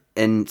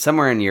in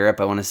somewhere in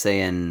Europe, I want to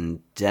say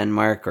in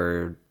Denmark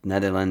or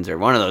Netherlands or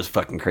one of those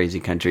fucking crazy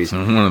countries.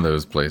 One of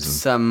those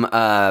places. Some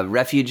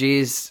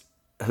refugees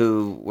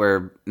who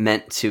were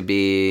meant to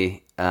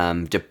be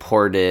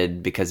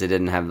deported because they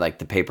didn't have like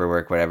the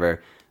paperwork,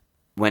 whatever,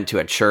 went to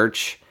a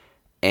church,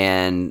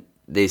 and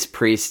these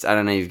priests, I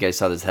don't know if you guys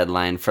saw this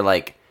headline, for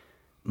like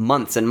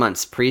months and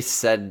months, priests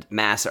said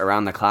mass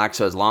around the clock.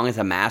 So as long as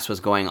the mass was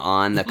going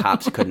on, the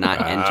cops could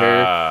not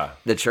enter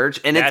the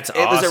church. And it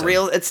was a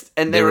real.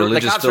 And the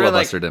religious the cops were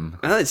like, filibustered him.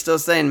 oh, it's still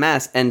saying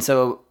mass, and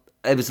so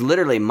it was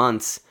literally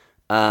months.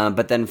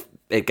 But then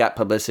it got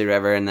publicity, or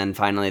whatever, and then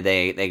finally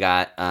they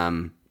got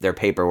their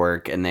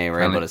paperwork and they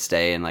were able to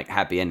stay, and like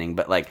happy ending.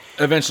 But like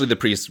eventually the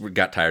priests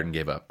got tired and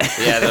gave up.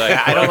 Yeah, they're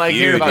like, I don't like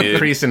hearing about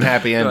priests and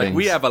happy endings. Like,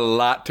 we have a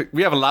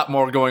lot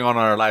more going on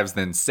in our lives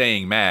than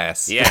saying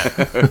mass. Yeah.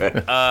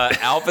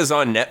 Alpha's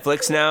on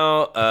Netflix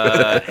now,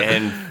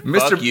 and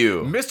fuck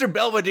you. Mr.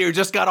 Belvedere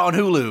just got on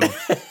Hulu.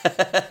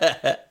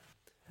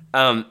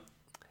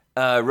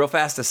 Real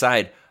fast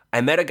aside,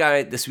 I met a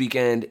guy this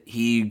weekend.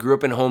 He grew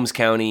up in Holmes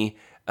County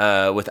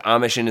with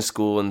Amish in his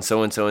school, and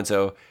so and so and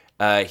so.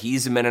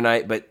 He's a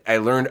Mennonite, but I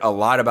learned a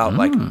lot about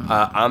like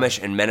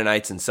Amish and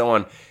Mennonites and so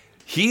on.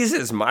 He's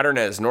as modern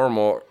as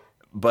normal,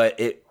 but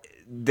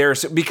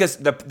there's because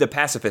the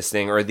pacifist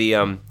thing or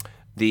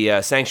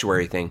the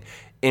sanctuary thing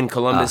in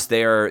Columbus,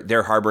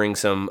 they're harboring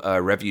some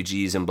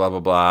refugees and blah blah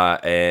blah,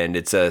 and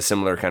it's a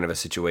similar kind of a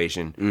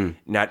situation.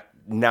 Not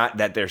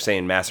that they're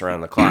saying mass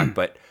around the clock,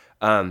 but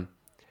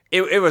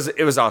it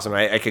was awesome.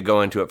 I could go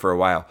into it for a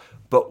while,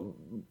 but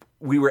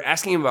we were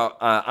asking about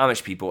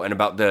Amish people and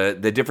about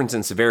the difference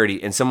in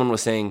severity, and someone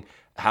was saying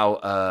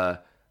how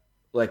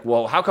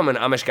well, how come an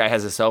Amish guy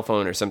has a cell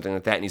phone or something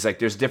like that? And he's like,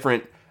 there's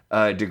different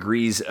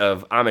degrees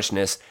of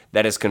Amishness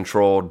that is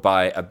controlled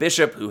by a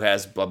bishop who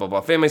has blah, blah,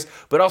 blah families,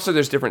 but also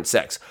there's different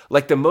sects.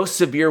 Like the most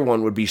severe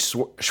one would be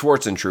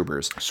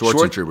Schwarzentroopers.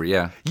 Schwarzentrooper,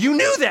 yeah. You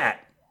knew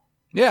that?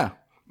 Yeah.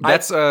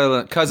 That's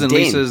cousin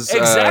Dane. Lisa's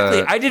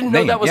Exactly. I didn't know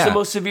name. that was the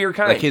most severe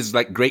kind. Like his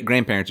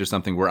great-grandparents or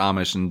something were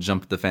Amish and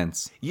jumped the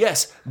fence.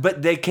 Yes,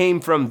 but they came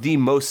from the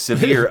most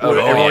severe of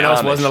all Everyone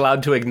else Amish. wasn't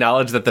allowed to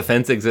acknowledge that the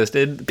fence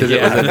existed because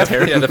it was a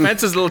terrible. Yeah, the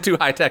fence is a little too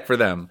high-tech for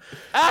them.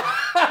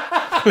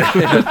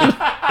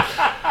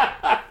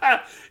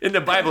 In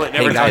the Bible, it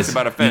never talks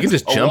about a fence. You can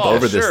just jump wall,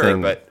 over this sure,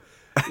 thing. But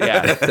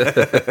yeah.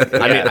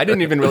 I mean, I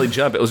didn't even really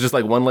jump. It was just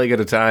like one leg at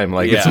a time.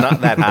 Like, it's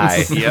not that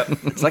high. Yep.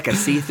 it's like a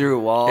see-through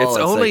wall. It's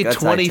only like,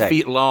 20 high-tech.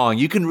 feet long.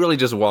 You can really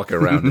just walk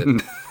around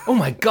it. Oh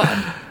my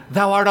God.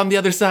 Thou art on the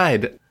other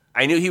side.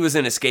 I knew he was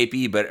an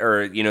escapee,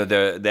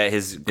 that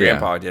his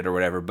grandpa did or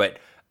whatever. But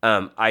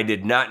I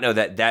did not know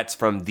that that's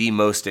from the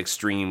most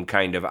extreme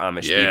kind of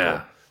Amish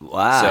people.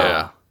 Wow.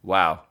 So,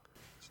 wow.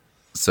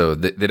 So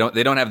they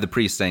don't have the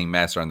priest saying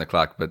mass around the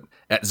clock, but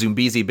at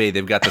Zumbizi Bay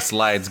they've got the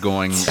slides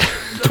going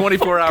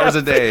 24 hours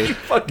a day,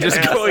 just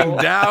going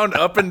down,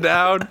 up and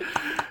down.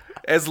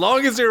 As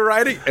long as you're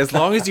riding, as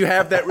long as you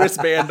have that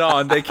wristband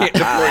on, they can't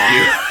deport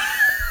you.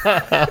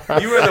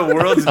 You are the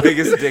world's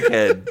biggest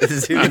dickhead.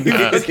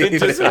 You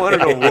just won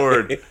an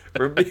award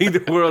for being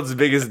the world's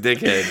biggest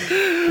dickhead.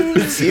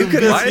 You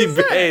could have.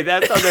 Hey,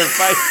 that's on their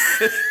fight.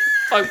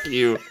 Fuck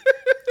you.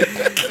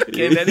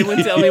 Can anyone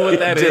tell me what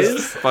that Just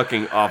is?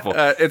 fucking awful.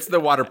 It's the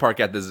water park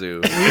at the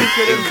zoo.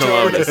 in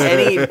Columbus.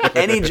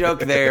 any joke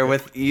there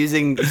with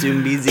using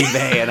Zumbizi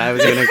Bay, and I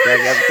was gonna crack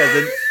up because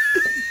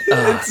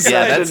it's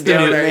Yeah, that's the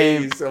new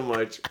name so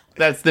much.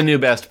 That's the new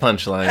best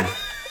punchline.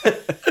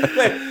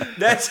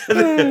 That's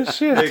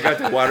they got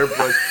the water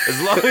park.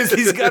 As long as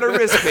he's got a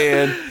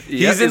wristband,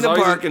 he's in as the long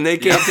as park and they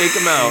can't take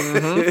him out.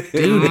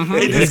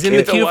 Dude, he's in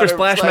the queue for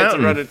Splash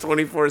Mountain. Running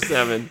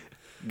 24/7.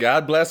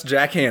 God bless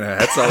Jack Hanna.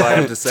 That's all I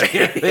have to say.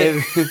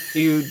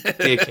 You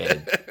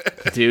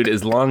dickhead. Dude,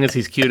 as long as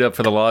he's queued up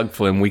for the log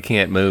flume, we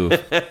can't move.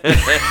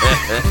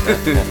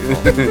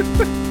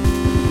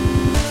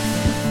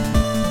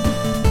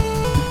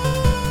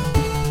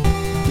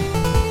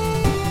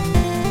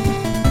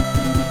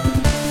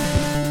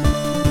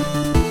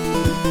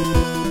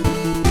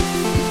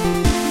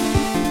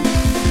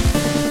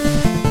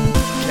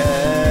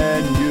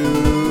 Can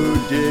you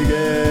dig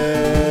it?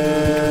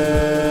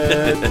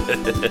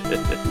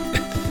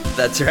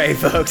 That's right,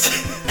 folks.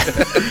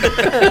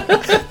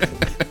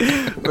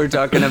 We're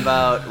talking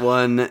about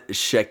one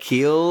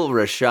Shaquille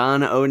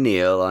Rashawn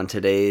O'Neal on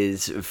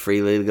today's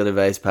Free Legal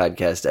Advice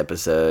podcast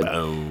episode.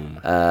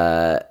 Boom.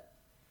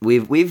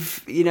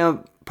 We've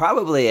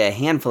probably a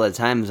handful of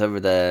times over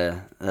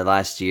the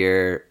last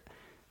year,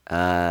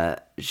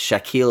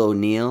 Shaquille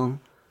O'Neal,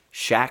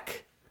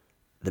 Shaq,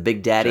 the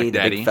Big Daddy,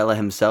 the big fella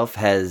himself,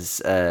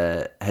 has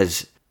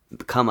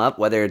come up.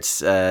 Whether it's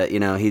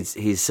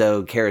he's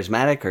so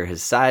charismatic or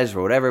his size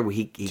or whatever,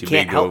 he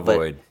can't help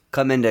but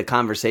come into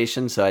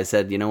conversation. So I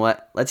said, you know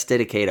what? Let's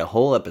dedicate a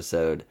whole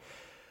episode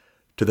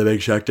to the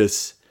Big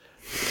Shaqtus,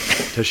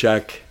 to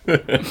Shaq,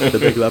 the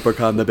Big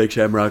Leprechaun, the Big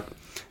Shamrock.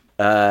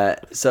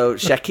 So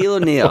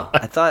Shaquille O'Neal,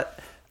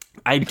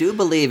 I do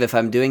believe, if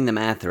I'm doing the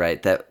math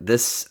right, that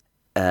this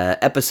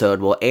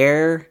episode will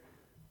air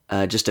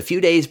just a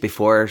few days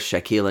before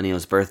Shaquille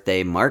O'Neal's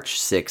birthday, March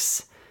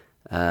 6th,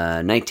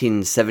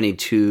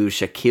 1972,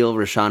 Shaquille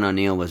Rashawn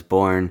O'Neal was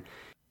born.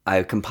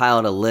 I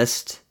compiled a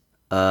list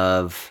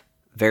of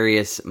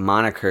various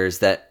monikers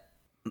that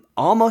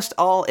almost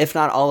all, if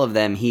not all of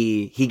them,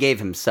 he gave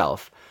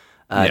himself.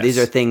 Yes. These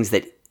are things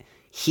that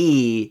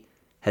he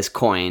has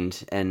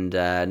coined and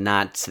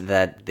not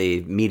that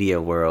the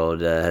media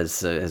world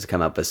has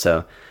come up with.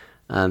 So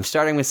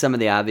starting with some of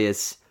the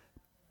obvious,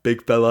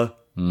 Big Fella,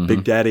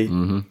 Big Daddy.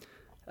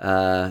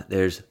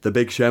 There's the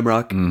Big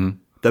Shamrock,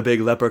 the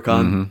Big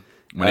Leprechaun.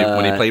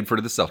 When he played for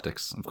the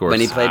Celtics, of course.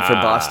 When he played for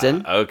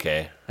Boston.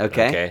 Okay.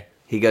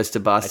 He goes to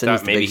I Boston. thought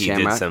as the maybe Big he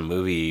Shamrock. did some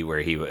movie where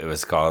it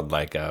was called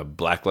like a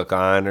Black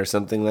Lacan or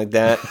something like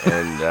that,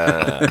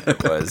 and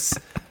it was,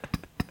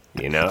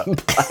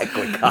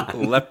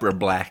 Lepra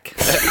Black.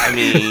 I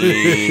mean,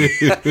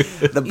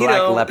 the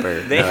Black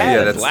Leper. They No,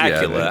 had that's-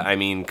 Blackula. yeah. I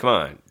mean, come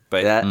on,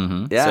 but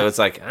yeah. so it's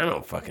like I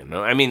don't fucking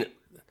know. I mean,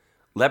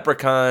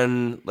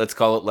 Leprechaun. Let's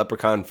call it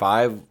Leprechaun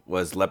 5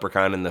 was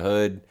Leprechaun in the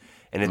Hood.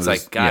 And it's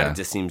was- like, God, yeah. it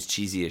just seems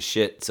cheesy as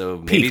shit. So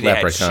maybe Peak they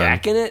Leprechaun.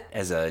 had Shaq in it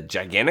as a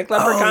gigantic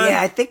leprechaun. Oh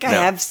yeah, I think I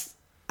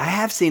No.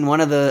 have seen one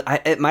of the.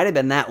 it might have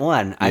been that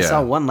one. I Yeah.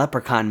 saw one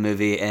Leprechaun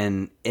movie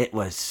and it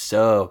was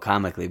so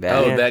comically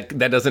bad. Oh,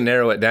 that doesn't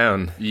narrow it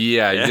down.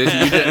 Yeah,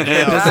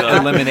 it doesn't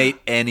eliminate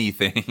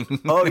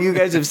anything. Oh, you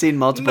guys have seen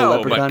multiple No,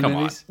 but Leprechaun come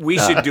on. movies? We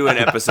should do an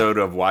episode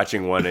of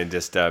watching one and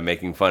just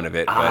making fun of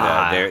it.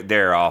 But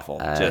they're awful,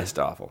 just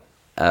awful.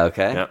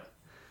 Okay.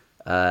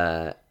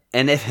 Yep.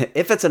 And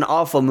if it's an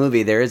awful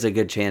movie, there is a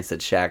good chance that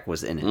Shaq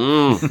was in it.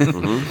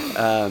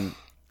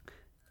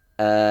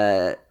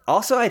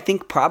 Also, I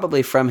think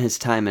probably from his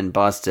time in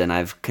Boston,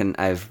 I've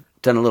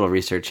done a little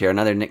research here.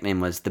 Another nickname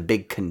was the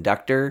Big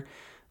Conductor,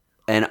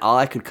 and all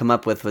I could come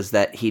up with was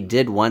that he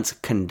did once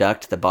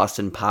conduct the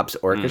Boston Pops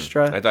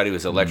Orchestra. I thought he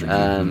was electric.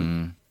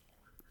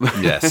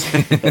 Yes.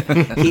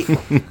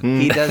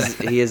 He does.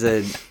 He is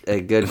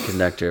a good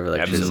conductor of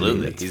electricity.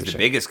 Absolutely, that's he's for the sure.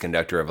 biggest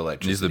conductor of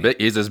electricity.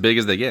 He's as big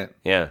as they get.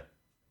 Yeah.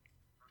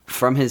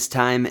 From his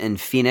time in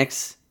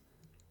Phoenix,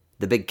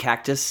 the Big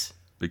Cactus,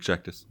 Big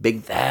Shactus.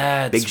 Big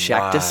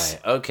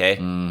Shactus. Why.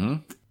 Okay.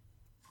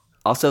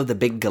 Also, the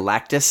Big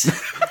Galactus,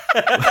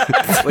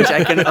 which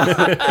I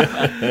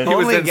can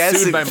only then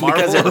guess sued by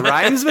because it Marvel.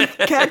 rhymes with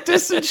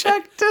cactus and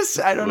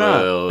Shactus. I don't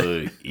know.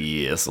 Well,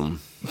 yes.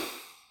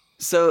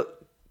 So,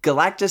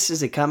 Galactus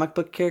is a comic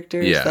book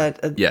character? Yeah. Is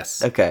that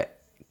Yes. Okay.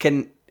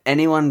 Can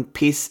anyone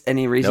piece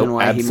any reason Nope,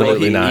 why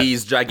absolutely he might be? not.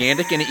 He's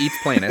gigantic and he eats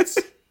planets.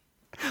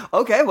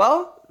 Okay,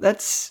 well,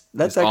 that's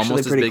actually Almost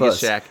as pretty big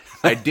close. as Shaq.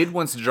 I did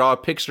once draw a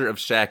picture of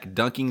Shaq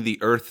dunking the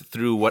Earth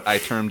through what I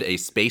termed a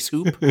space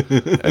hoop.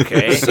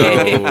 Okay. So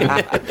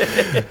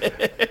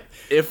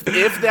if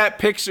that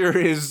picture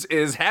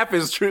is half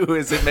as true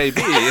as it may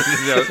be,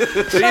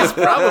 she's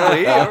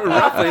probably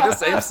roughly the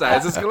same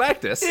size as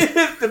Galactus.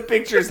 the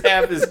picture's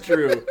half as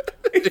true.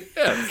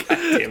 God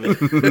damn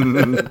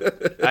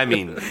it. I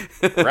mean,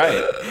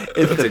 right.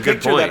 If That's the a good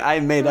picture point. that I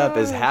made up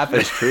is half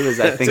as true as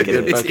I think it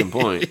Good is. fucking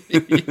point.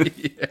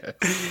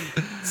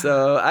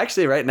 So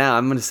actually, right now,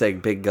 I'm going to say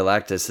Big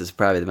Galactus is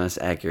probably the most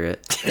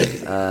accurate.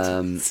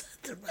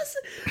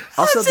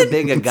 Also, the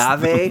Big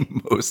Agave.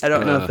 Most I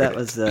don't know if that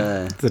was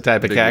It's a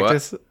type of Big what?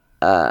 cactus.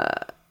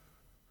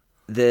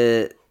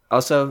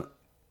 also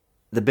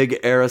the Big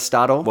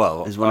Aristotle.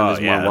 Well, is one of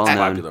his more that's a well-known.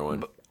 popular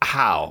one.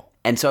 How?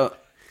 And so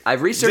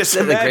I've researched Just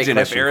it. A great imagine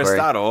if question, Corey.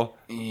 Aristotle,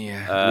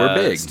 we're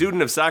big.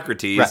 student of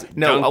Socrates, Right.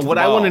 No, dunked what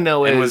the I ball wanna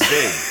know and is- was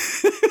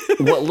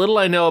big. What little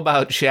I know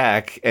about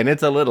Shaq, and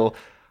it's a little,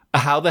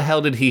 how the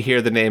hell did he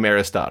hear the name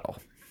Aristotle?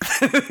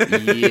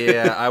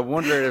 Yeah, I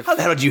wonder if How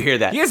the hell did you hear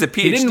that? He has a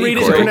PhD. He didn't read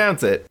it or Corey.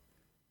 pronounce it.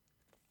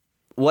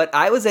 What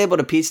I was able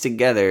to piece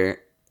together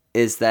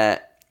is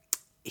that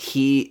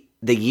the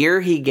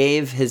year he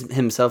gave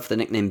himself the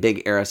nickname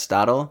Big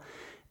Aristotle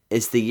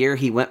is the year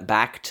he went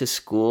back to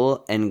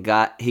school and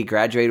he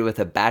graduated with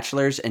a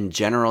bachelor's in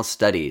general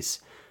studies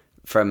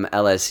from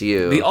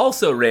LSU. He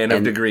also ran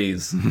of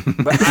degrees.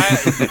 But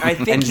I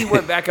think he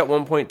went back at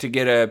one point to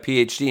get a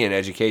PhD in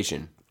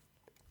education.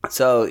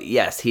 So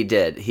yes, he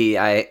did.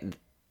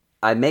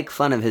 I make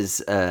fun of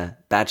his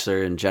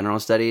bachelor in general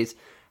studies.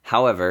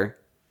 However,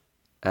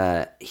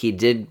 he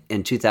did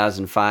in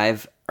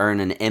 2005 earn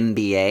an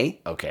MBA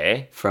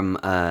Okay. from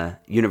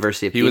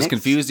University of he Phoenix. was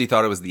confused. He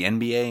thought it was the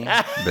NBA.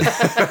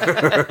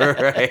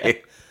 But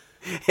Right.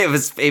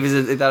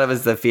 He thought it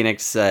was the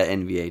Phoenix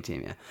NBA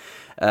team.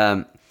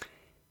 Yeah.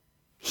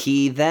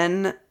 He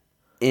then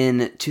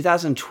in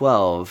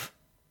 2012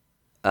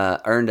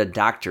 earned a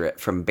doctorate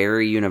from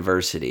Barry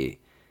University.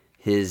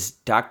 His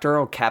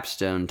doctoral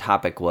capstone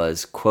topic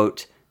was,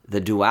 quote, the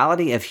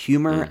duality of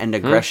humor and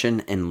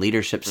aggression in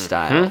leadership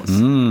styles.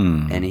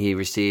 And he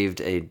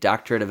received a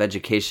doctorate of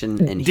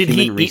education in Did human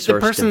he eat the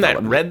resource person that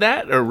development. read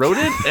that or wrote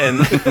it?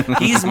 And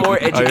He's more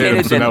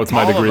educated so than now it's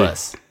my all degree. of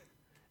us.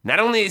 Not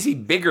only is he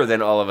bigger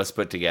than all of us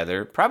put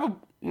together, probably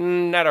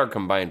not our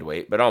combined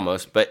weight, but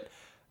almost. But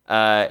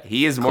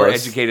he is more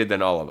Close. educated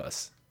than all of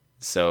us.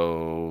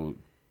 So,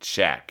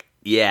 Shaq.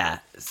 Yeah,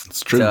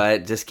 it's true. So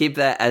just keep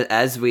that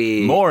as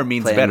we more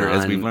means plan better,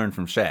 as on- we've learned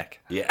from Shaq.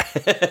 Yeah,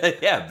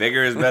 yeah,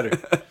 bigger is better.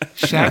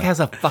 Shaq has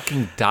a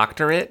fucking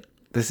doctorate.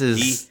 This He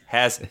is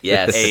has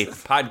Yes. a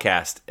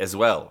podcast as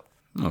well.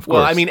 Of course.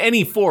 well. I mean,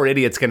 any four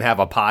idiots can have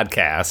a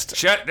podcast.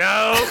 Shut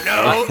no.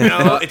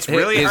 It's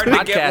really his hard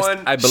podcast, to get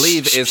one. I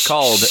believe, is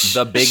called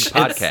The Big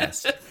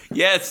Podcast.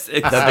 Yes, the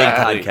big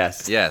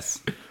podcast. Yes.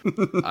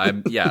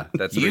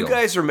 That's You real.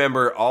 guys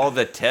remember all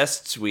the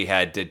tests we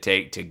had to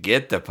take to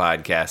get the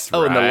podcast?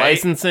 Oh, and the right?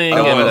 licensing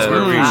Oh, and that's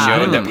where we Ah,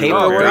 showed that the we were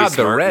paperwork. very God, the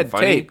smart red and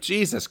funny. tape.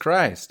 Jesus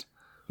Christ.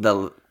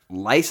 The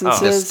licenses.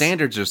 The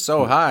standards are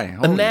so high.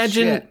 Holy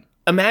shit.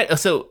 Imagine.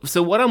 So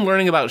what I'm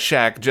learning about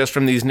Shaq just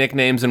from these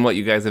nicknames and what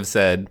you guys have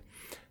said.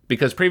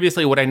 Because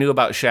previously, what I knew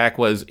about Shaq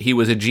was he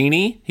was a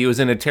genie. He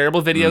was in a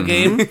terrible video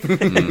game,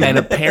 and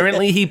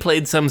apparently he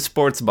played some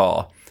sports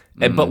ball,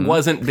 but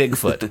wasn't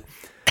Bigfoot.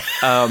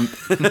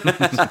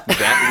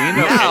 That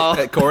we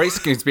know. Corey's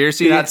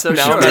conspiracy. Not so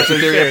sure. Conspiracy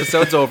theory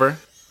episode's over.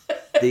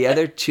 The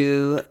other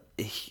two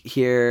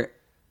here,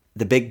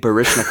 the big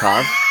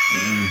Barishnikov.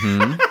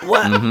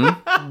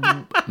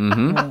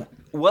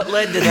 What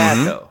led to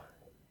that though?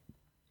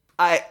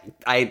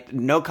 I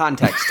no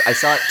context. I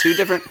saw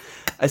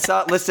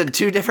it listed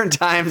 2 different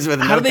times with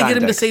How no do they get him to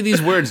context. say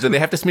these words? Do they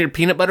have to smear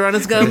peanut butter on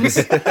his gums?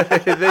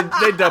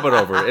 They dub it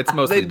over. It's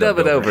mostly They dub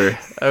it over.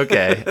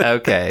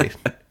 Okay.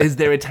 Is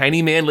there a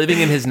tiny man living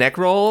in his neck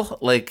roll?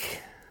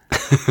 Like,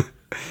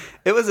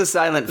 It was a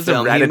silent a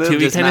film. He Ratatouille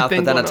moved his kind of mouth,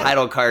 thing but then a going on.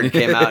 title card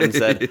came out and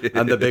said,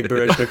 "I'm the big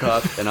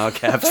Barishnikov," in all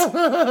caps.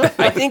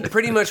 I think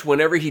pretty much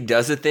whenever he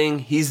does a thing,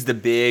 he's the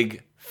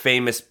big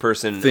famous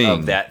person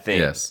of that thing.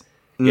 Yes.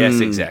 Yes,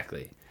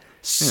 exactly.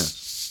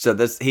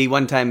 So he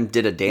one time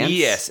did a dance.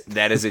 Yes,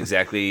 that is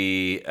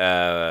exactly, or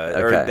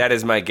Okay. that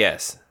is my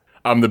guess.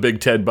 I'm the big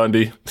Ted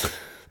Bundy.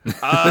 We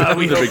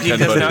hope he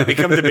does not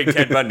become the big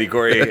Ted Bundy,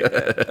 Corey.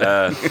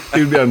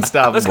 He'd be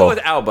unstoppable. Let's go with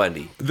Al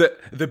Bundy.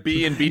 The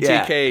B in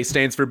BTK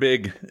stands for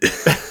big.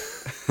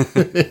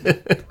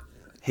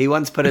 He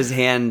once put his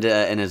hand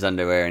in his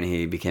underwear and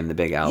he became the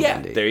big Al Yeah,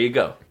 Bundy. there you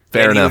go.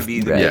 Fair And enough. He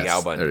would be the big Yes,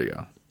 Al Bundy. there you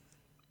go.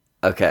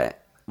 Okay.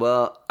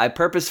 Well, I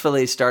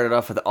purposefully started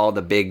off with all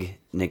the big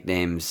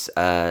nicknames,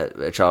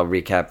 which I'll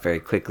recap very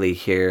quickly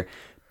here.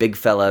 Big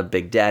Fella,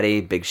 Big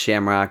Daddy, Big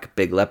Shamrock,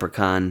 Big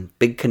Leprechaun,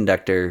 Big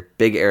Conductor,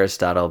 Big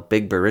Aristotle,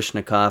 Big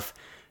Barishnikov,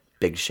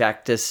 Big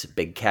Shactus,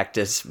 Big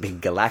Cactus,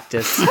 Big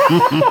Galactus,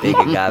 Big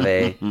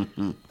Agave.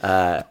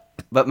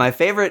 But my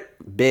favorite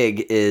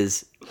big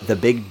is the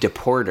Big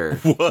Deporter.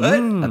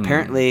 What?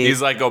 Apparently,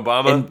 He's like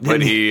Obama,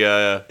 but he...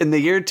 in the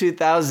year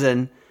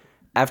 2000,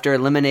 after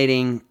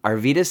eliminating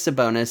Arvydas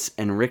Sabonis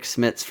and Rick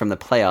Smits from the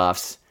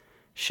playoffs,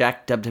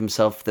 Shaq dubbed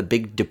himself the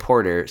Big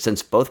Deporter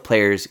since both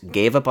players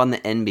gave up on the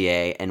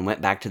NBA and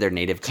went back to their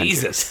native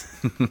countries. Jesus.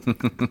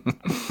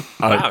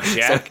 Wow,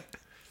 Shaq.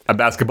 I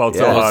basketballed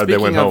so Yeah. hard they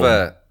went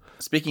home.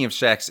 Speaking of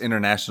Shaq's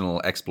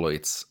international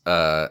exploits,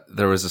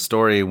 there was a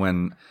story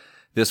when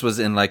this was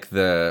in like I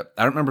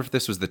don't remember if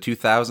this was the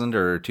 2000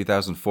 or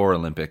 2004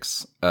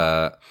 Olympics,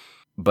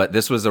 but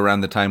this was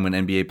around the time when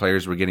NBA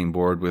players were getting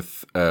bored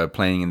with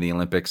playing in the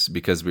Olympics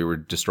because we were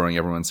destroying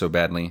everyone so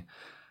badly.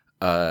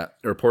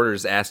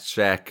 Reporters asked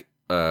Shaq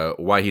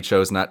why he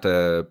chose not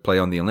to play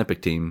on the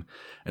Olympic team,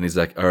 and he's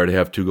like, "I already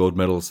have 2 gold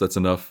medals. That's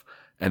enough."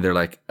 And they're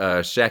like,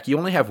 "Shaq, you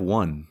only have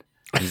 1."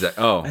 And he's like,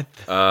 "Oh,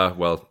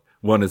 well,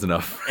 1 is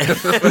enough."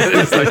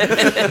 It's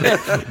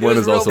like, 1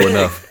 is real also big.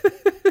 enough.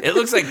 It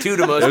looks like 2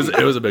 to most people.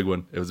 It was a big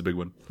one. It was a big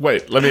one.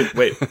 Wait.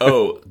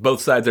 Oh, both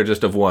sides are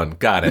just of 1.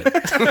 Got it.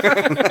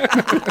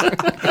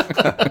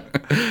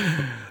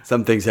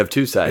 Some things have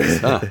 2 sides.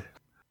 Huh?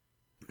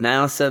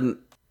 Now some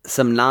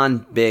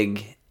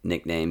non-big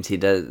nicknames.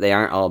 They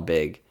aren't all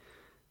big.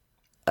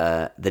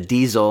 The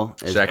Diesel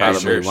is Shaq, probably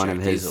sure, one Shaq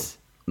of his Diesel.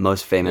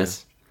 most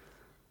famous.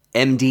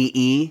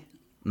 MDE,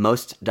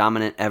 most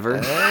dominant ever.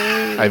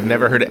 I've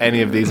never heard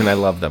any of these, and I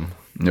love them.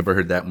 Never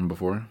heard that one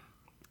before.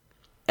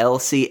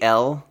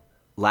 LCL,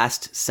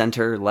 last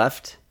center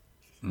left.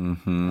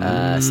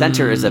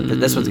 Center is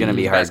this one's going to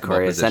be Basketball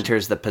hardcore. position. Center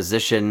is the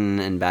position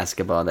in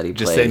basketball that he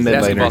Just plays. say mid-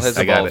 Basketball Midlaners. has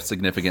I got evolved it.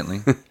 significantly.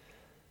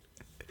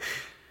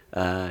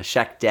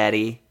 Shaq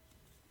Daddy,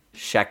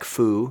 Shaq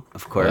Fu,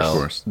 of course. Of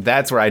course.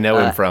 That's where I know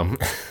him from.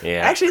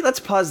 Yeah. Actually, let's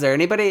pause there.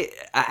 Anybody?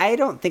 I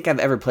don't think I've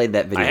ever played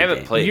that video I haven't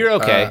game. played. You're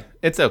okay.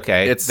 It's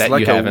okay. It's that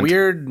like you a haven't.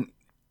 weird.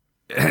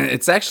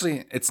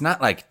 It's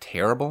not like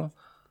terrible.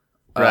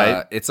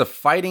 Right. It's a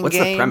fighting What's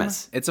the game.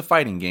 premise? It's a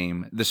fighting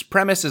game. This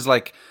premise is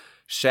like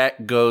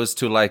Shaq goes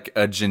to like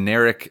a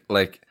generic,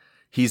 like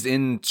he's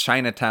in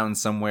Chinatown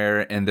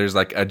somewhere and there's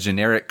like a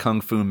generic kung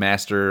fu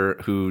master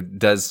who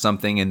does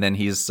something and then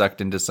he's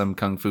sucked into some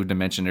kung fu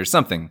dimension or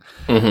something.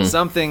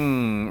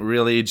 Something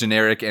really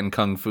generic and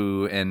kung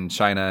fu and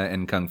China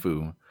and kung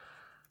fu.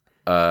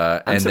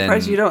 I'm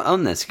surprised you don't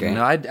own this, Grant.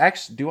 No,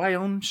 do I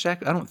own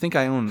Shaq? I don't think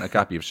I own a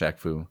copy of Shaq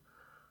Fu.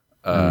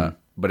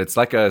 But it's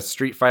like a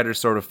Street Fighter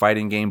sort of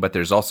fighting game, but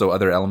there's also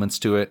other elements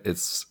to it.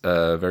 It's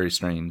very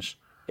strange.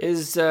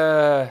 Is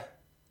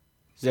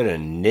Is that a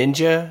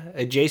ninja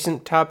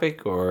adjacent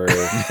topic or? God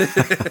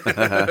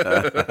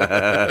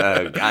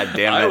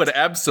damn it! I would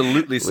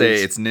absolutely say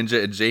it's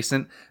ninja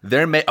adjacent.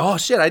 Oh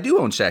shit! I do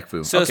own Shaq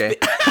Fu. So okay.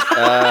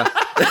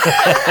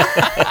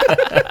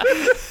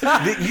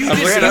 You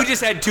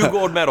just had 2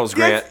 gold medals,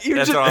 Grant.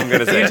 That's all I'm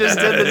gonna say. You just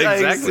did the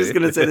I was just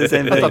gonna say the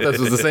same thing. I thought this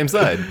was the same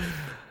side.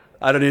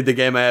 I don't need the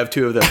game. I have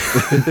 2 of them.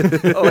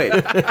 Oh wait.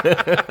 I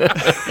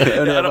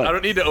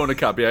don't need to own a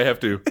copy. I have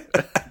to.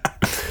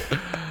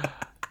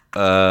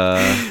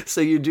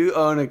 So you do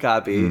own a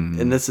copy,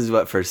 and this is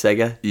what, for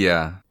Sega?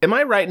 Yeah. Am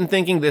I right in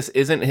thinking this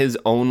isn't his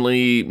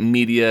only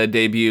media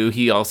debut?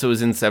 He also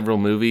is in several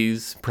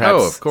movies.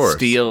 Perhaps of course.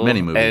 Steel,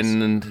 Many movies.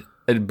 And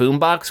a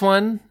Boombox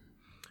one?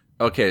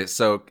 Okay,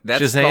 so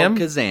that's Shazam? called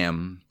Kazam.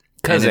 And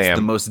it's Kazam.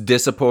 the most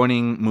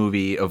disappointing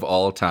movie of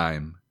all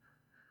time.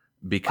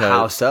 Because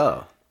How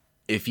so?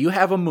 if you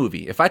have a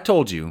movie, if I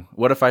told you,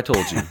 what if I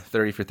told you,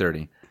 30 for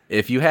 30,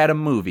 if you had a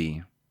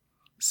movie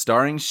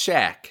starring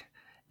Shaq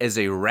as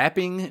a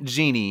rapping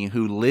genie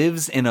who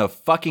lives in a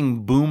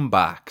fucking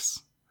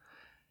boombox,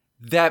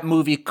 that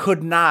movie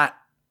could not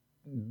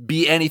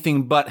be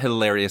anything but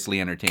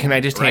hilariously entertaining. Can I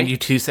just hand you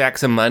 2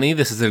 sacks of money?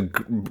 This is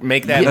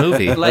make that Yeah,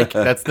 movie. like,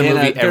 That's the in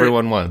movie a very-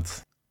 everyone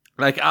wants.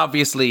 Like,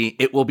 obviously,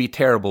 it will be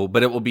terrible,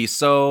 but it will be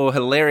so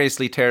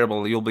hilariously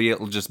terrible,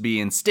 it'll just be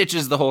in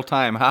stitches the whole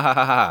time. Ha ha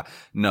ha ha.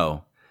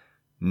 No.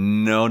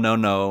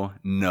 No.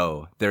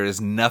 There is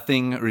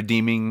nothing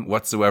redeeming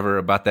whatsoever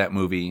about that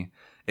movie.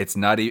 It's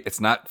not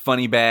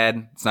funny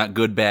bad. It's not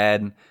good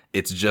bad.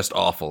 It's just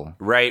awful.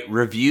 Right.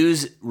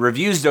 Reviews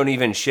don't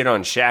even shit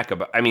on Shaq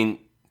about. I mean,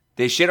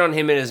 they shit on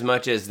him in as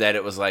much as that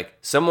it was like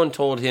someone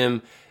told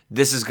him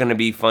this is going to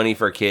be funny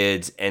for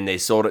kids, and they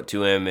sold it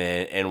to him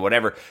and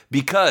whatever,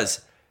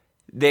 because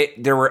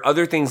there were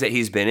other things that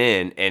he's been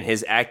in, and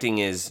his acting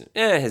is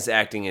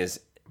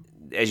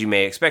as you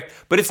may expect,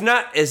 but it's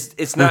not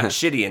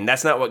shitty, and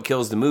that's not what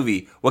kills the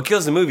movie. What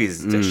kills the movie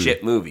is it's a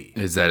shit movie.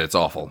 Is that it's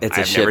awful. It's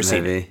a I've shit never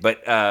seen movie. it,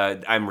 but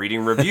I'm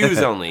reading reviews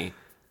only.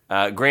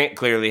 Grant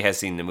clearly has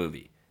seen the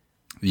movie.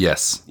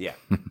 Yes. Yeah.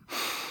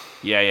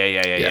 Yeah.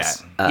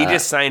 Yes. He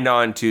just signed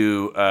on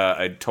to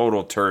a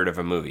total turd of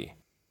a movie.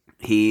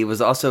 He was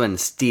also in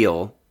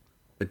Steel,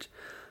 which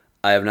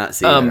I have not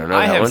seen.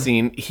 I have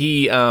seen.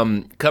 He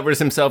covers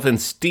himself in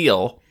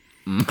steel.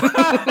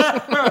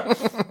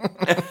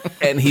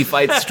 And he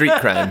fights street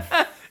crime.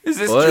 Is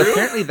this Well, true?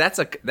 apparently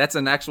that's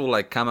an actual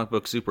like comic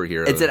book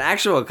superhero. It's an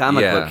actual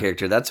comic Yeah. book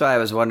character. That's why I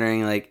was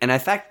wondering, like, and in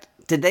fact,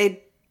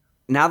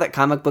 now that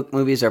comic book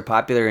movies are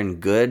popular and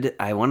good,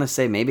 I want to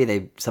say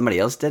maybe somebody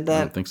else did I that.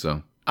 don't think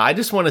so. I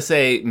just want to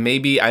say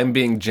maybe I'm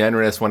being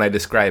generous when I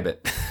describe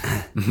it.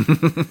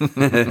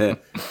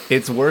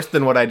 It's worse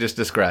than what I just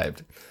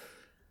described.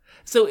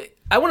 So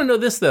I want to know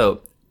this,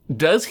 though.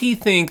 Does he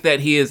think that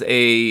he is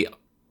a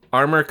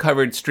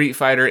armor-covered Street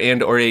Fighter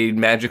and or a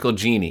magical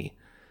genie?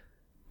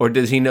 Or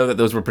does he know that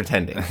those were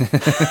pretending?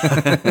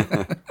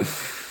 I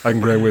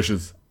can grant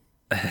wishes.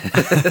 I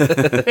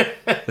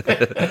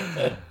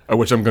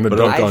wish I'm going to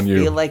dunk I on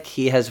you. feel like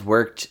he has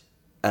worked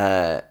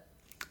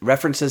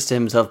references to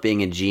himself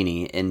being a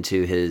genie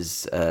into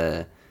his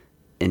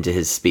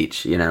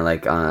speech,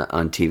 like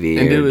on TV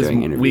Into or his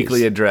during interviews.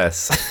 weekly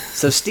address.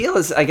 So Steel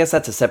is, I guess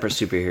that's a separate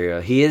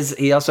superhero.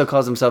 He also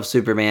calls himself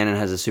Superman and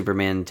has a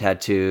Superman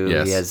tattoo.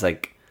 Yes. He has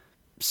like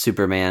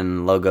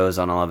Superman logos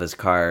on all of his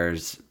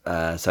cars.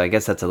 So I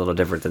guess that's a little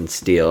different than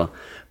Steel.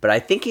 But I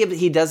think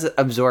he does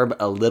absorb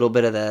a little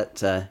bit of that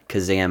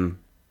Kazam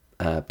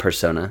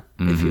persona,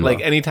 if you will. Like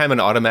anytime an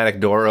automatic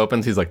door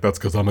opens, he's like, That's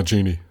because I'm a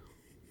genie.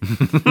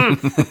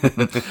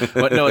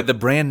 But no, the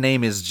brand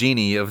name is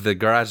Genie of the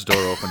garage door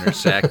opener,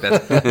 Shaq.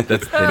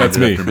 That's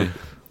me. After me.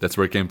 That's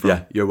where it came from.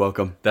 Yeah, you're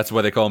welcome. That's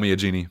why they call me a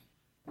genie.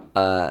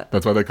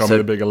 That's why they call me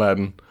the Big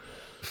Aladdin.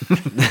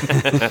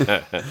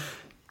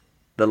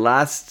 The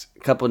last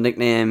couple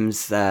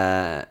nicknames,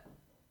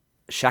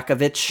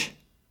 Shakovich.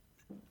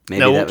 Maybe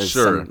No, that was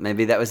sure.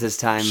 maybe that was his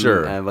time.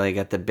 Sure. When he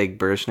got the big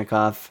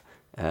Baryshnikov.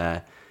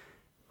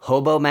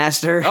 Hobo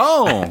Master.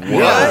 Oh,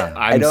 Yeah.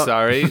 I'm don't-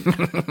 sorry.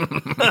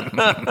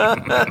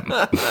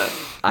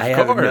 I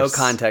have no course.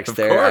 context Of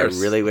there. course.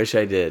 I really wish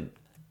I did.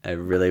 I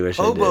really wish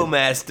I Hobo did.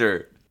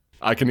 Master.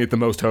 I can eat the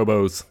most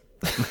hobos.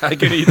 I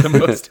can eat the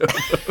most.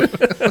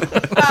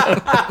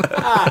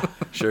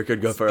 Sure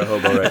could go for a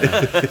hobo right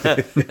now.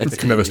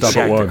 Can never stop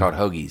Shaq, at they're one. called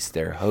hoagies.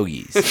 They're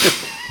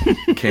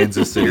hoagies.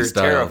 Kansas City You're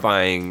style.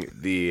 terrifying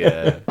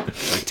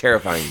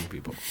terrifying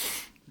people.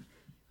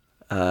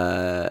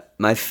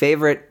 My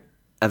favorite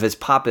of his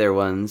popular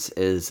ones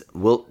is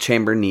Wilt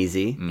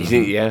Chamberneezy.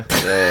 Yeah.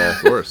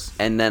 Of course.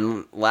 And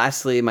then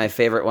lastly, my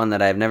favorite one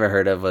that I've never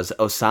heard of was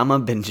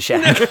Osama bin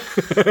Shaq.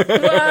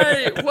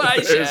 Why,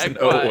 There's Shaq?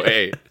 no Why?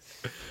 way.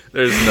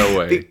 There's no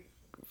way.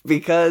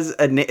 Because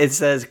it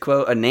says,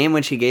 quote, a name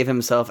which he gave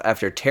himself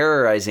after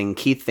terrorizing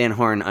Keith Van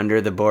Horn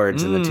under the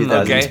boards in the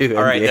 2002 Okay.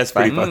 All right, NBA that's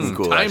pretty Finals. fucking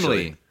cool.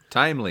 Timely.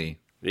 Timely.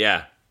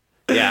 Yeah.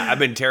 Yeah, I've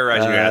been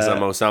terrorizing you guys on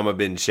Osama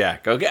bin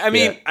Shaq. Okay, I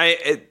mean, Yeah.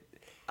 yeah.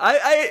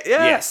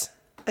 Yeah, Yes.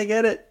 I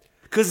get it.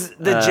 Because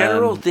the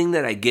general thing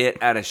that I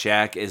get out of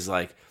Shaq is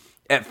like,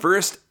 at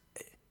first,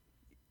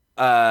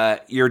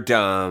 you're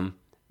dumb.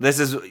 This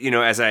is,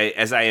 as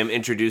I am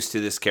introduced to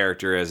this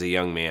character as a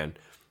young man.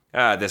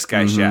 This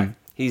guy Shaq,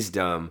 he's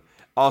dumb.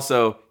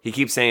 Also, he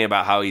keeps saying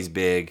about how he's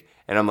big,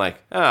 and I'm like,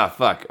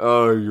 fuck.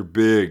 Oh, you're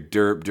big,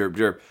 derp, derp,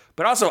 derp.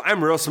 But also,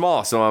 I'm real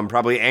small, so I'm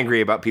probably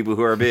angry about people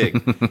who are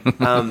big.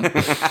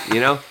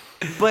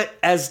 But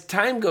as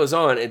time goes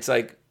on, it's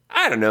like,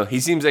 I don't know. He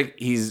seems like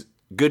he's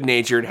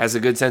good-natured, has a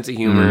good sense of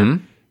humor.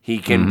 He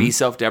can be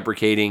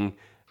self-deprecating.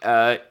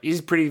 He's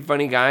a pretty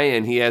funny guy,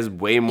 and he has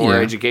way more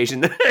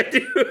education than I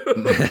do.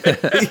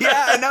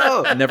 Yeah, I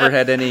know. Never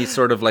had any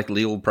sort of like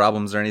legal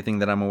problems or anything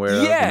that I'm aware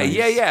of.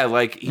 Yeah.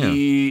 Like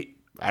he,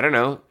 I don't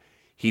know.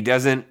 He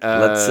doesn't.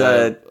 He's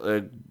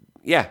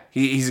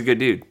a good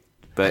dude.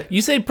 But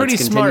you say pretty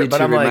smart,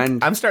 but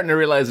I'm starting to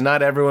realize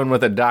not everyone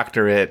with a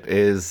doctorate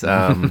is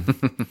better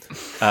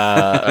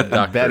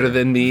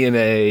than me in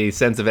a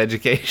sense of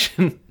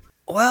education.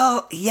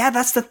 Well, yeah,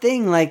 that's the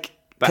thing. Like,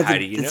 but how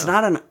do you it's know?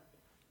 not an.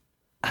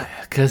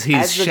 Because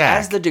he's Shaq.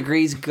 As the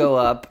degrees go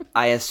up,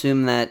 I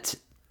assume that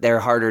they're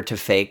harder to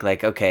fake.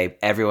 Like, okay,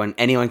 anyone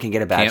can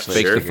get a Can't bachelor's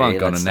fake degree. the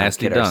funk on a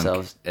nasty dunk,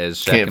 as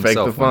Shaq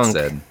himself once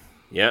said.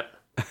 Yeah.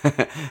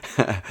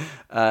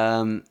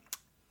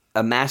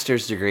 A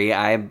master's degree,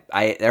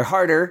 they're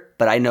harder,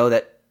 but I know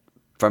that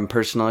from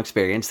personal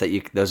experience that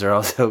those are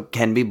also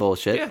can be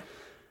bullshit. Yeah.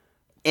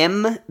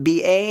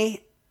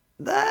 MBA,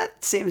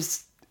 that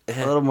seems a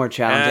little more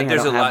challenging.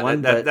 There's I don't a have lot.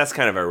 one, That's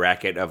kind of a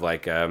racket of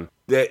like.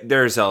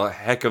 There's a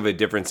heck of a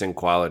difference in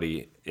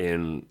quality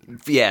in.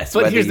 Yes,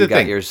 but whether here's you the got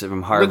thing. yours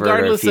from Harvard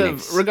or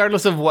Phoenix.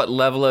 Regardless of what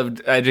level of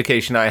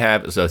education I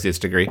have, associate's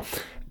degree,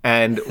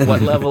 and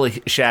what level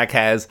Shaq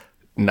has,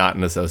 not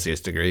an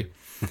associate's degree.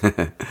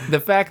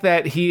 The fact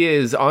that he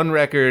is on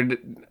record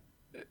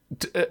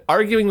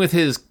arguing with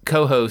his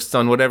co-hosts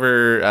on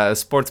whatever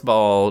sports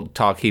ball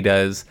talk he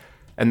does,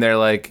 and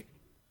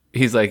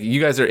he's like,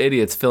 you guys are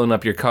idiots filling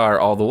up your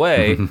car all the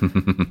way.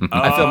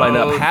 I fill mine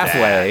up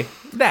halfway.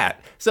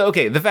 So,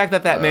 okay, the fact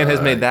that man has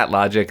made that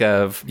logic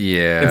of,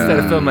 instead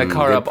of filling my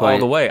car up all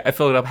the way, I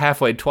fill it up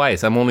halfway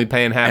twice. I'm only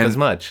paying half as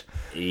much.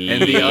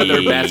 And the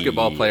other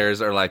basketball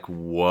players are like,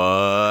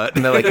 what?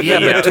 And they're like, yeah,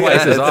 but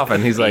twice as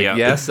often. He's like,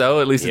 yeah,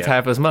 so at least it's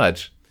half as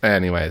much.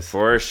 Anyways.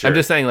 For sure. I'm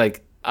just saying,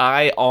 like,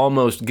 I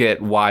almost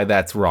get why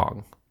that's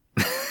wrong.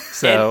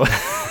 So.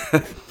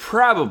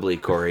 Probably,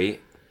 Corey.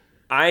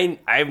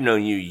 I've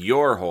known you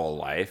your whole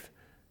life.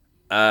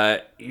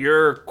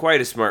 You're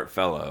quite a smart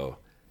fellow.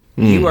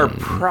 You are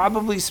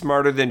probably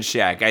smarter than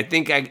Shaq. I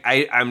think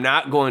I'm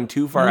not going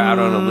too far out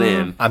on a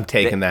limb. I'm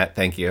taking that.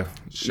 Thank you.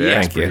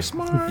 Thank you.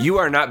 Smart. You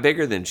are not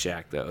bigger than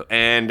Shaq, though.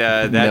 And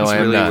that's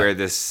really where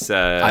this...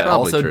 I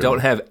also don't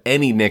have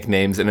any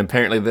nicknames, and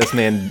apparently this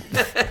man...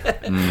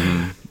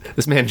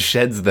 This man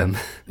sheds them.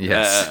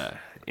 Yes.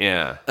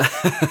 Yeah.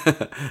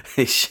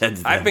 He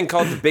sheds them. I've been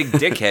called the big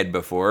dickhead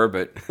before,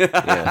 but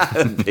yeah.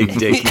 Big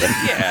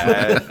dickhead.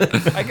 Yeah.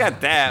 I got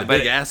that.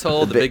 Big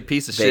asshole, the big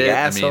piece of big shit.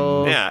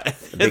 asshole. Yeah.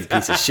 The big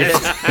piece of shit.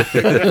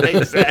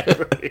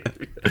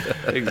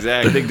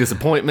 Exactly. Big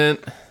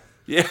disappointment.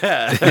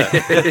 Yeah.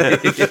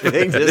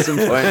 Big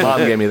disappointment. Mom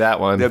gave me that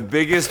one. The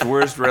biggest,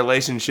 worst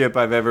relationship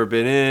I've ever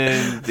been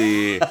in.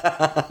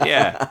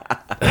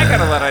 I got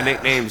a lot of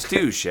nicknames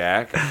too,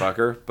 Shaq,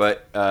 fucker.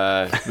 But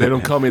They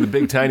don't call me the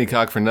big tiny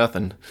cock for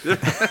nothing. right.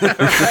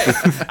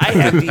 I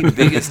have the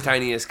biggest,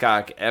 tiniest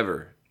cock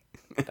ever.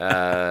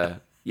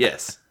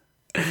 Yes.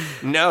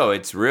 No,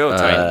 it's real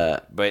tiny.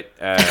 But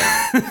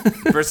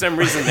for some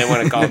reason, they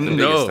want to call it the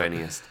biggest,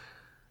 tiniest.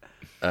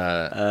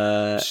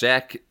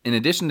 Shaq, in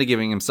addition to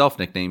giving himself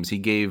nicknames, he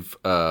gave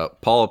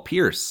Paul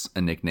Pierce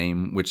a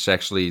nickname, which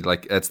actually,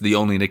 that's the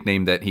only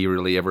nickname that he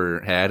really ever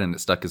had, and it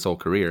stuck his whole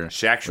career.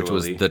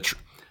 Shaqtually. Which was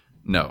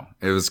no,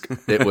 it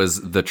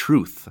was the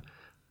truth.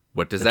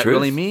 What does that truth?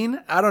 really mean?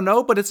 I don't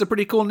know, but it's a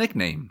pretty cool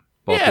nickname.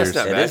 Paul Yeah, it's Pierce.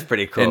 not It bad. is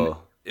pretty cool. And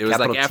it was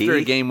Capital after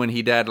T? a game when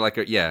he had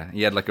he had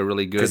a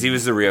really good Because he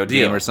was the real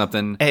game deal. or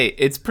something. Hey,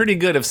 it's pretty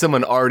good if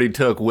someone already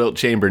took Wilt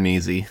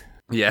Chamberlain.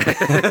 Yeah.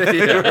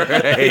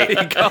 He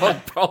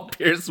called Paul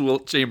Pierce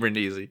Wilt Chamberlain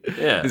easy.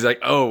 Yeah. He's like,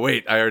 oh,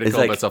 wait, I already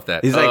called myself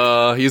that. he's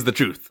like- he's the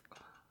truth.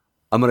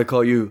 I'm gonna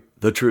call you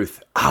the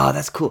truth. Oh,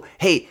 that's cool.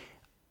 Hey,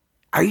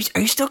 are you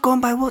still going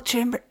by Wilt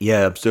Chamberlain?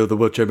 Yeah, I'm still the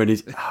Wilt Chamberlain.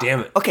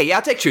 Damn it. Okay, yeah,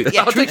 I'll take truth.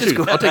 Yeah, I'll take truth is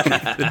truth. cool. I'll take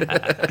truth.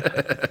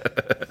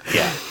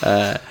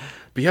 Yeah.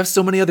 But you have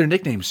so many other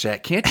nicknames,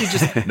 Shaq. Can't you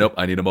just... Nope,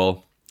 I need them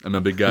all. I'm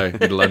a big guy. I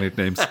need a lot of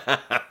nicknames.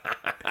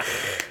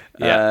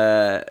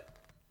 Yeah.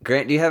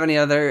 Grant, do you have any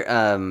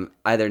other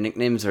either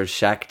nicknames or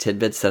Shaq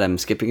tidbits that I'm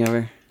skipping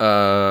over?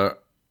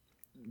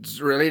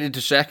 Related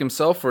to Shaq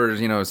himself, or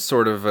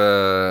sort of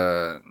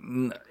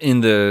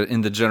in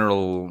the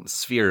general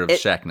sphere of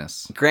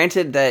Shaqness.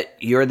 Granted that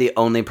you're the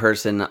only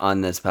person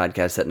on this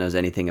podcast that knows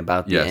anything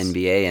about the Yes.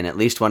 NBA, and at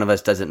least one of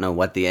us doesn't know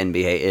what the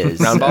NBA is.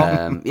 Round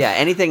ball? Yeah,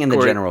 anything in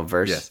the general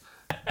verse. Yes.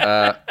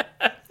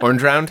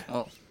 Orange round?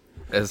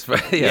 As far,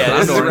 Yeah,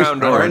 this is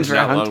round orange,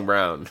 not round. long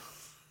brown.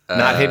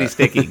 Not hitty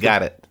sticky.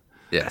 Got it.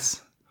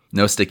 Yes.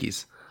 No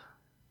stickies.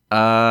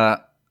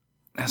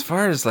 As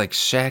far as like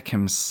Shaq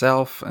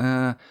himself,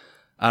 I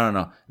don't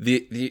know.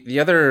 The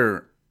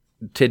other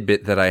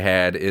tidbit that I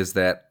had is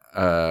that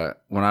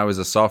when I was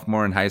a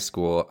sophomore in high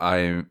school,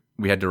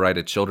 we had to write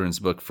a children's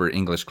book for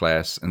English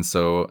class, and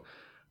so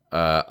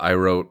I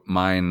wrote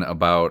mine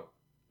about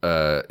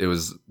it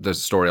was the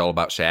story all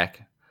about Shaq,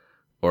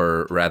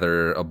 or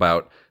rather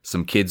about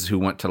some kids who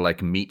went to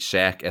like meet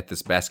Shaq at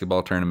this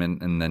basketball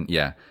tournament, and then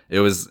it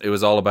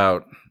was all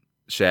about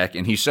Shaq,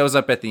 and he shows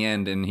up at the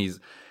end, and he's.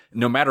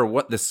 No matter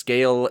what the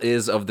scale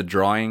is of the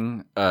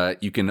drawing,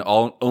 you can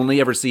only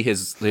ever see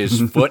his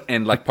foot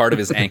and like part of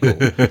his ankle.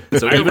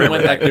 So even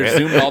when like they're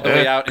zoomed all the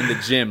way out in the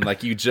gym,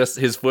 like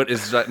his foot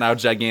is now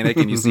gigantic,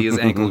 and you see his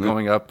ankle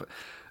going up.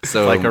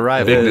 So like a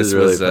rival. Bigness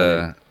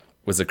really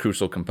was a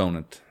crucial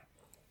component.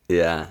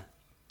 Yeah,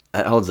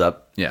 that holds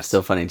up. Yes.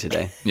 Still funny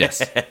today.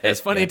 Yes,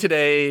 as funny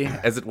today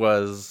as it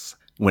was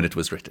when it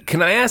was written.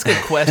 Can I ask a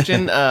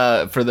question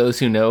for those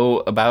who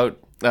know about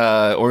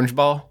Orange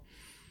Ball?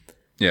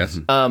 Yes.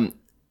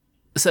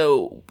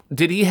 So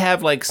did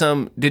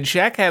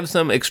Shaq have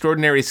some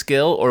extraordinary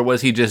skill, or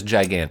was he just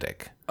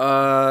gigantic?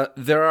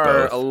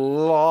 There's a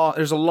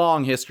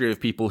long history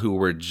of people who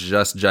were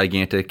just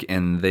gigantic,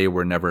 and they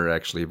were never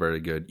actually very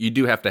good. You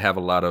do have to have a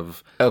lot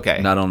of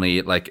not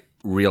only like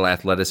real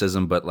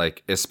athleticism, but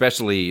like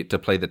especially to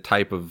play the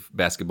type of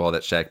basketball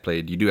that Shaq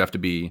played, you do have to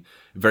be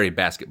very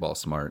basketball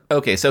smart.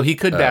 Okay, so he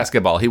could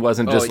basketball. He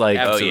wasn't just like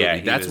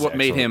absolutely. That's what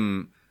made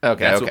him.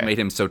 That's what made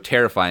him so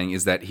terrifying,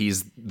 is that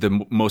he's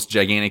the most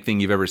gigantic thing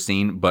you've ever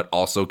seen, but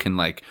also can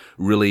like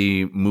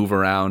really move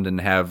around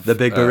and have The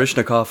big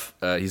Baryshnikov.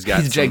 He's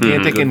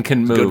gigantic and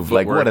can move.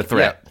 Like, what a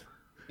threat. Yeah.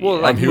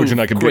 Well, I'm huge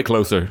and I can get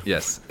closer.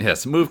 Yes.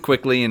 Move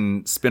quickly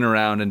and spin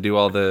around and do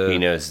all the. He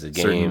knows the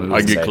certain game.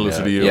 moves. I get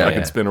closer to you. Yeah. I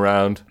can spin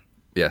around.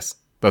 Yes,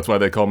 That's why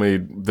they call me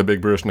the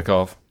Big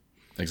Baryshnikov.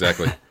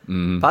 exactly.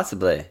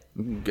 Possibly.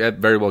 That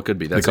very well could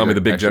be. They call me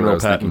the Big actually General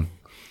what I was Patton. thinking.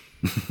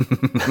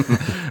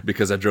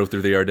 Because I drove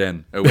through the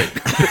Ardennes. Oh wait.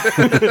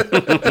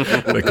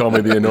 They call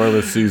me the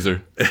Enormous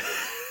Caesar.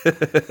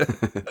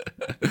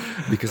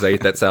 Because I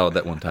ate that salad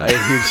that one time.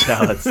 Huge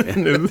salads.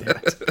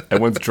 I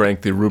once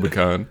drank the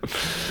Rubicon.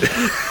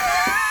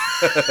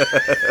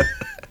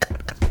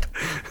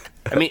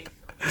 I mean,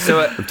 so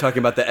I'm talking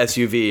about the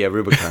SUV,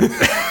 Rubicon.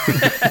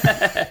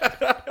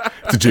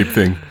 It's a Jeep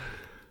thing.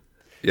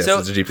 Yes, So-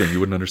 it's a Jeep thing. You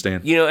wouldn't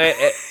understand. you know,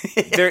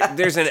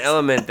 there's an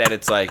element that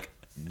it's like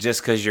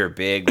just because you're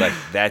big, like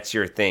that's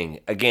your thing.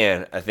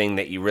 Again, a thing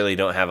that you really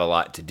don't have a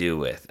lot to do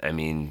with. I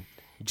mean,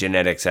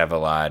 genetics have a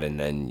lot, and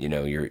then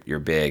you're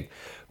big,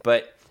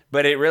 but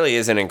it really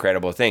is an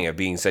incredible thing of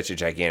being such a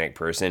gigantic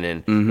person,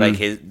 and like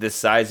the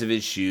size of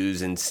his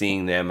shoes and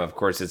seeing them. Of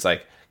course, it's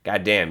like,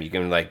 goddamn, you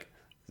can like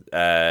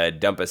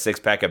dump a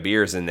 6-pack of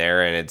beers in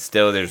there, and it's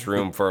still there's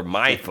room for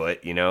my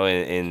foot,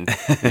 in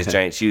his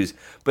giant shoes.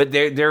 But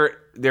there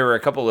were a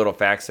couple little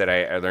facts that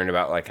I learned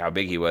about like how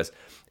big he was.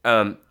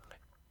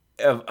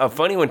 A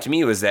funny one to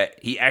me was that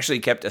he actually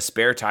kept a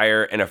spare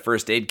tire and a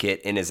first aid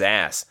kit in his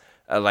ass,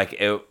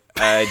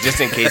 just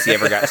in case he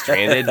ever got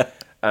stranded.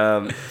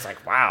 It's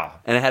like, wow.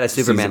 And it had a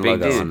Superman big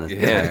logo dude. on the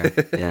Yeah.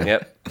 yeah.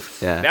 Yep.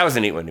 Yeah. That was a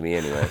neat one to me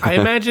anyway. I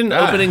imagine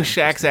opening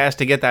Shaq's ass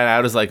to get that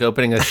out is like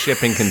opening a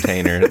shipping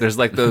container. There's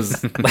like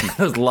those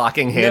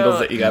locking handles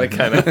that you got to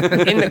kind of.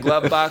 In the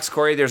glove box,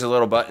 Corey, there's a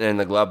little button in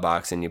the glove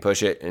box, and you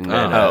push it, and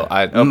then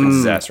it opens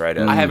his ass right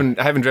up. I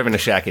haven't driven a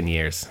Shaq in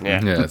years.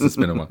 Yeah. Yeah, it's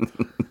been a while.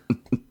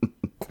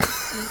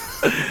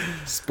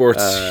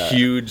 Sports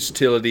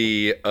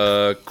huge-tility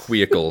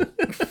vehicle.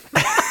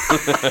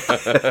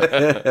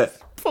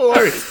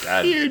 Sports.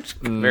 Huge.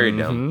 Very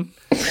dumb.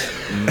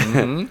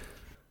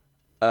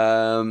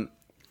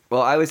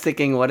 Well, I was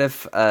thinking, what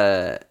if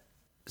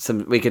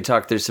we could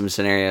talk through some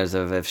scenarios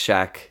of if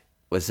Shaq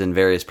was in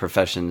various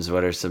professions.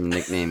 What are some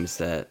nicknames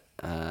that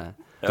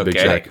Big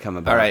Shaq. come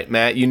about? All right,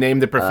 Matt, you name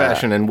the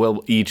profession, and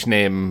we'll each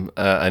name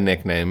a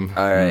nickname.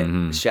 All right.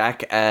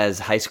 Shaq as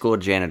high school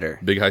janitor.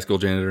 Big high school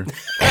janitor.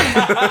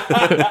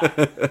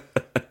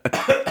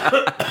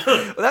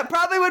 Well, that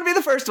probably would be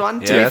the first one.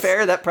 To be Yes.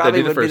 fair, that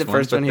probably would be the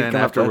first one but he'd then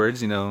come up with. afterwards,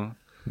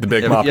 The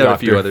Big you Mop have a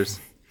Doctor. few others.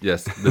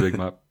 Yes, the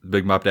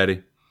Big Mop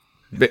Daddy.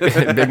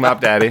 Big Mop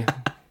Daddy.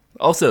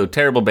 Also,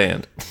 terrible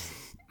band.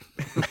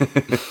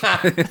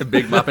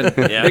 Big Mop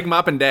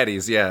and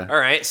Daddies. Yeah, All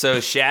right, so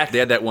Shaq. they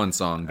had that one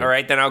song. All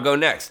right, then I'll go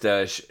next.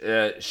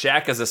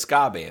 Shaq is a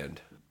ska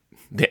band.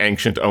 The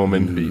Ancient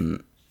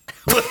Omen.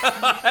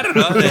 I don't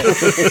know.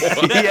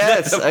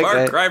 Yes. Far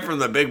Okay. cry from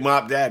the Big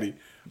Mop Daddy.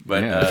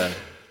 But,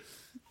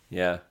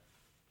 yeah.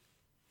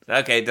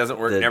 Okay, it doesn't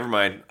work. Never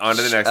mind. On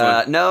to the next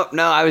one. No.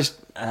 I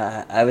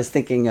was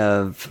thinking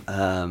of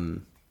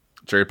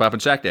Cherry Pop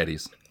and Shaq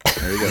Daddies.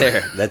 There you go.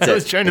 there. That's it. I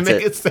was trying to That's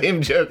make it. the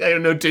same joke. I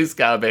don't know two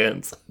ska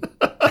bands.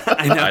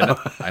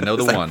 I know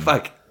the one.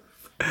 Fuck.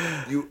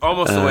 You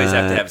almost always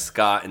have to have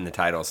ska in the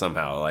title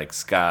somehow. Like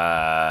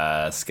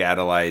ska,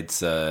 Scatolites,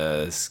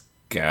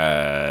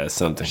 ska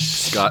something.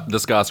 The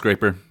Ska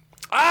Scraper.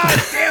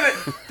 Ah, damn it!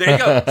 There you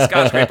go.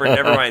 Skyscraper.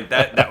 Never mind.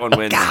 That one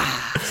wins.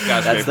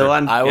 Skyscraper. That's the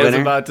one. I was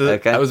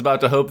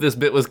about to hope this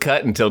bit was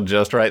cut until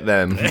just right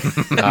then.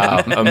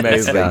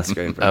 Amazing.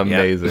 Skyscraper.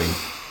 Amazing.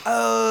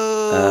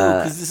 Oh,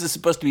 because this is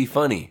supposed to be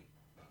funny.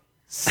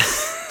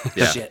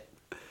 Yeah. Shit.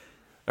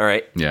 All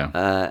right.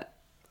 Yeah.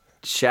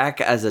 Shaq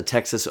as a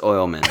Texas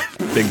oilman.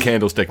 Big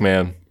Candlestick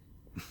Man.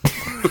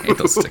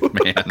 Candlestick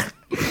Man.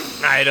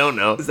 I don't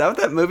know. Is that what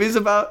that movie's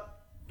about?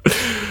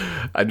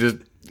 I'm just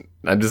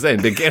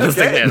saying, Big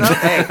Candlestick Man. No,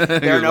 hey,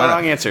 there are no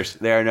wrong answers.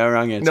 There are no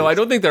wrong answers. No, I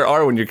don't think there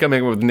are when you're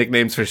coming up with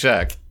nicknames for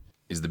Shaq.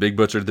 He's the big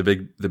butcher, the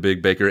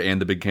big baker, and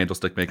the big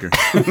candlestick maker.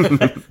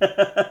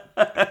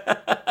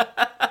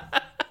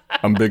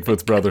 I'm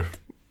Bigfoot's brother.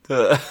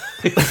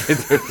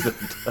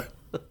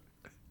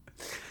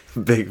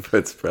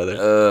 Bigfoot's brother.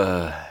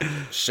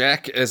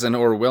 Shaq as an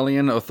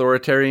Orwellian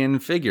authoritarian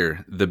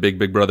figure, the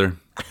big brother.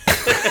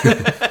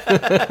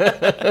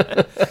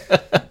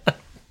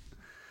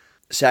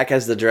 Shaq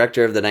as the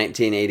director of the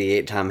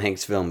 1988 Tom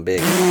Hanks film Big.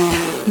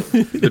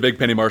 The big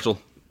Penny Marshall.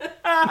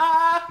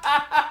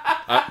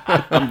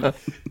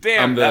 Damn,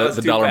 I'm that was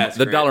the too dollar fast,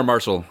 the Grant. dollar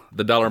marshal.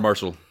 The dollar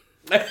marshal.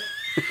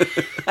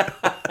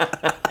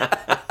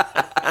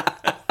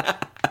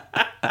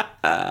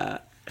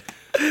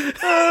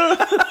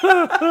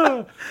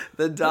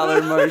 The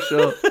Dollar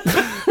Marshal.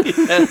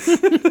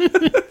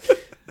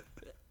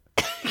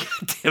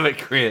 Damn it,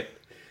 Grant.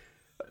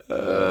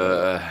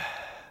 What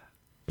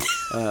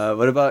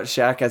about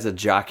Shaq as a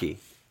jockey?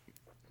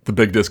 The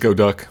Big Disco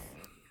Duck.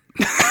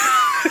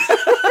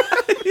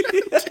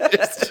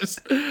 It's just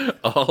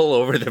all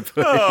over the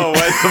place. Oh,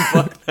 what the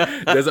fuck?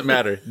 Doesn't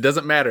matter.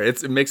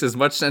 It makes as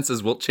much sense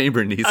as Wilt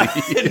Chamberlain easy. I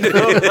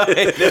know.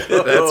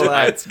 That's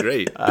why it's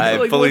great. I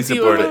Like, fully once you,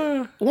 support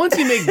it. Once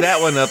you make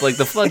that one up, like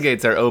the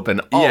floodgates are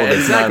open. All Yeah, this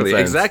exactly.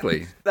 nonsense.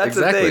 Exactly. That's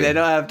exactly. the thing. They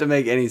don't have to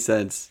make any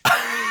sense.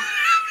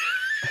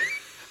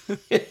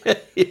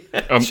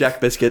 Shaq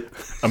Biscuit.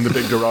 I'm the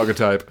Big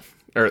Daguerreotype.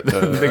 Or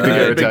the Big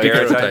Big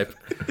Daguerreotype.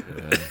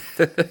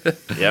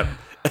 daguerreotype. Yep.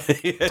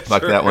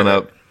 Fuck that one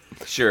up.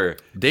 Sure.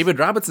 David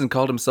Robinson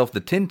called himself the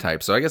tin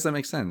type, so I guess that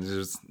makes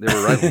sense. They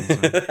were rivals.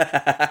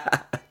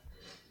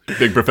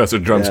 Big Professor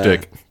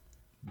Drumstick.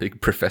 Big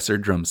Professor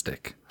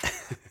Drumstick.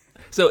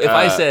 So if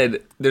I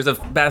said there's a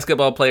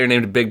basketball player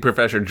named Big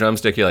Professor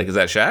Drumstick, you're like, is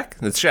that Shaq?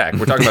 It's Shaq.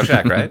 We're talking about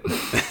Shaq, right?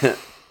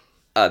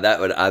 That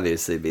would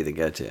obviously be the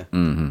go-to.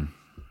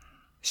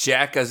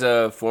 Shaq as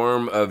a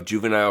form of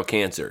juvenile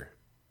cancer.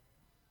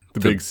 The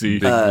Big C.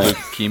 Big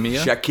leukemia.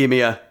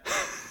 Shaqemia.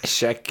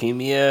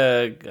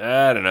 Shaqemia,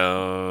 I don't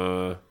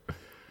know.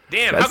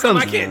 Damn, how come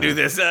I can't do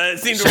this? It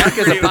seemed to work Shaq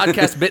is for a you.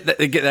 podcast bit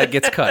that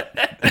gets cut.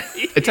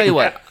 I tell you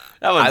what,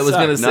 I was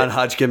gonna say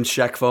Non-Hodgkin's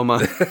Shaqfoma.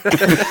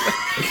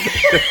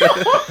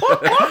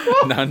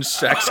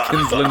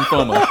 Non-Shaqskins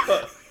lymphoma.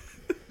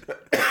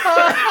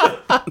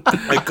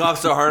 I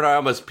coughed so hard I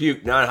almost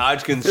puked.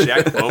 Non-Hodgkin's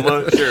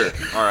Shaqfoma? Sure.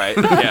 All right.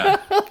 Yeah.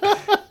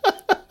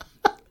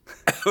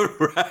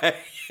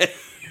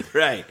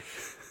 Right.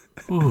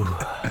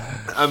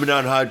 I'm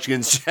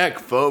non-Hodgkin's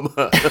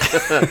Shaqfoma.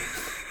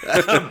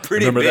 I'm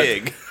pretty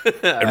big.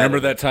 Remember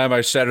that time I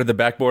shattered the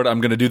backboard?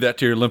 I'm going to do that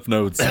to your lymph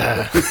nodes.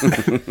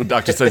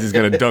 Doctor says he's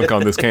going to dunk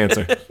on this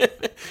cancer.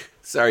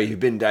 Sorry, you've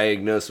been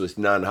diagnosed with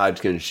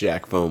non-Hodgkin's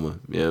Shaqfoma.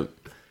 Yeah.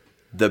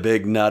 The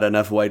big not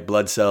enough white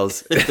blood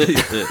cells.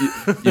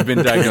 You've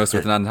been diagnosed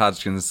with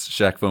non-Hodgkin's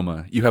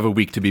Shaqfoma. You have a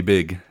week to be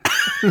big.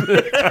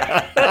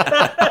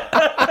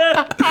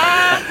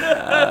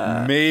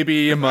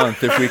 Maybe a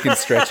month if we can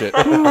stretch it.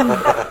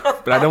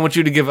 but I don't want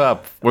you to give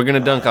up. We're gonna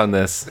dunk on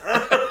this.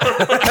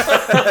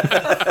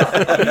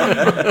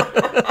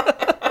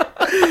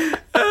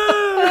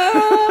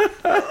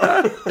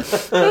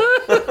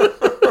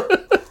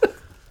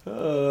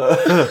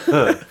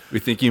 We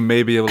think you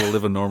may be able to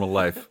live a normal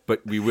life, but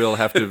we will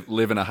have to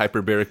live in a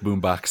hyperbaric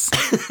boombox.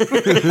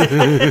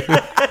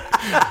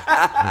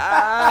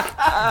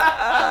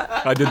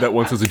 I did that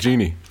once as a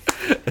genie.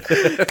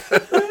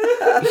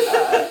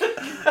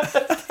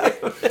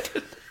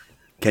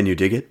 Can you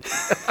dig it?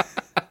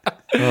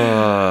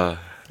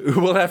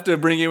 We'll have to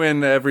bring you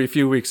in every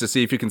few weeks to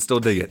see if you can still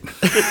dig it.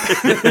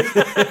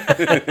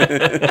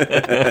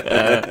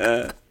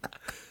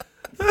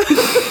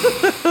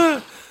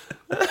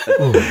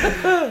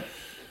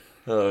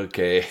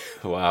 Okay.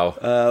 Wow.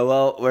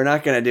 Well, we're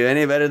not going to do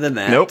any better than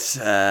that. Nope.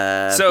 So,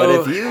 but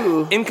if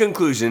you... in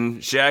conclusion,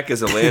 Shaq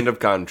is a land of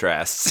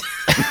contrasts.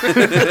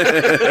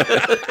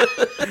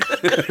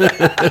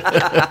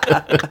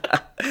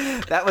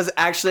 That was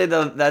actually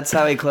that's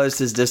how he closed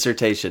his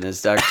dissertation,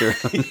 is Dr.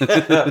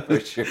 For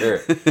sure.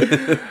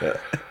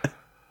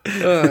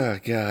 Oh,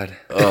 God.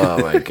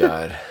 Oh, my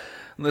God.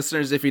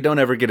 Listeners, if you don't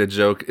ever get a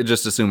joke,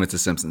 just assume it's a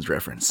Simpsons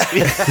reference.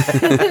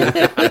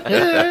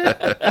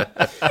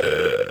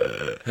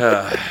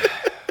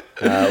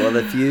 Well,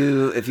 if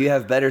you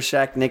have better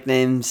Shaq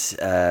nicknames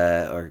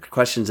or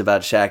questions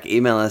about Shaq,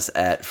 email us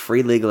at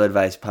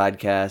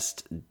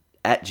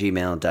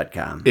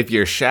freelegaladvicepodcast@gmail.com. If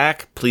you're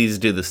Shaq, please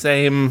do the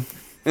same.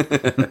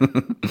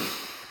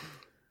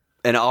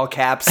 In all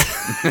caps.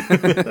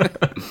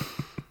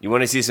 You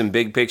want to see some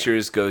big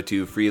pictures, go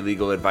to Free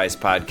Legal Advice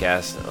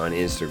Podcast on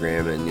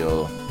Instagram, and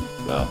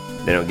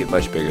they don't get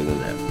much bigger than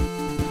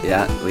that.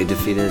 Yeah, we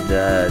defeated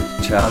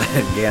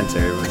childhood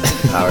cancer with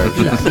the power of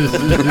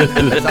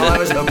Shaq. That's all I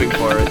was hoping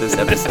for with this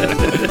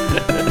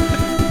episode.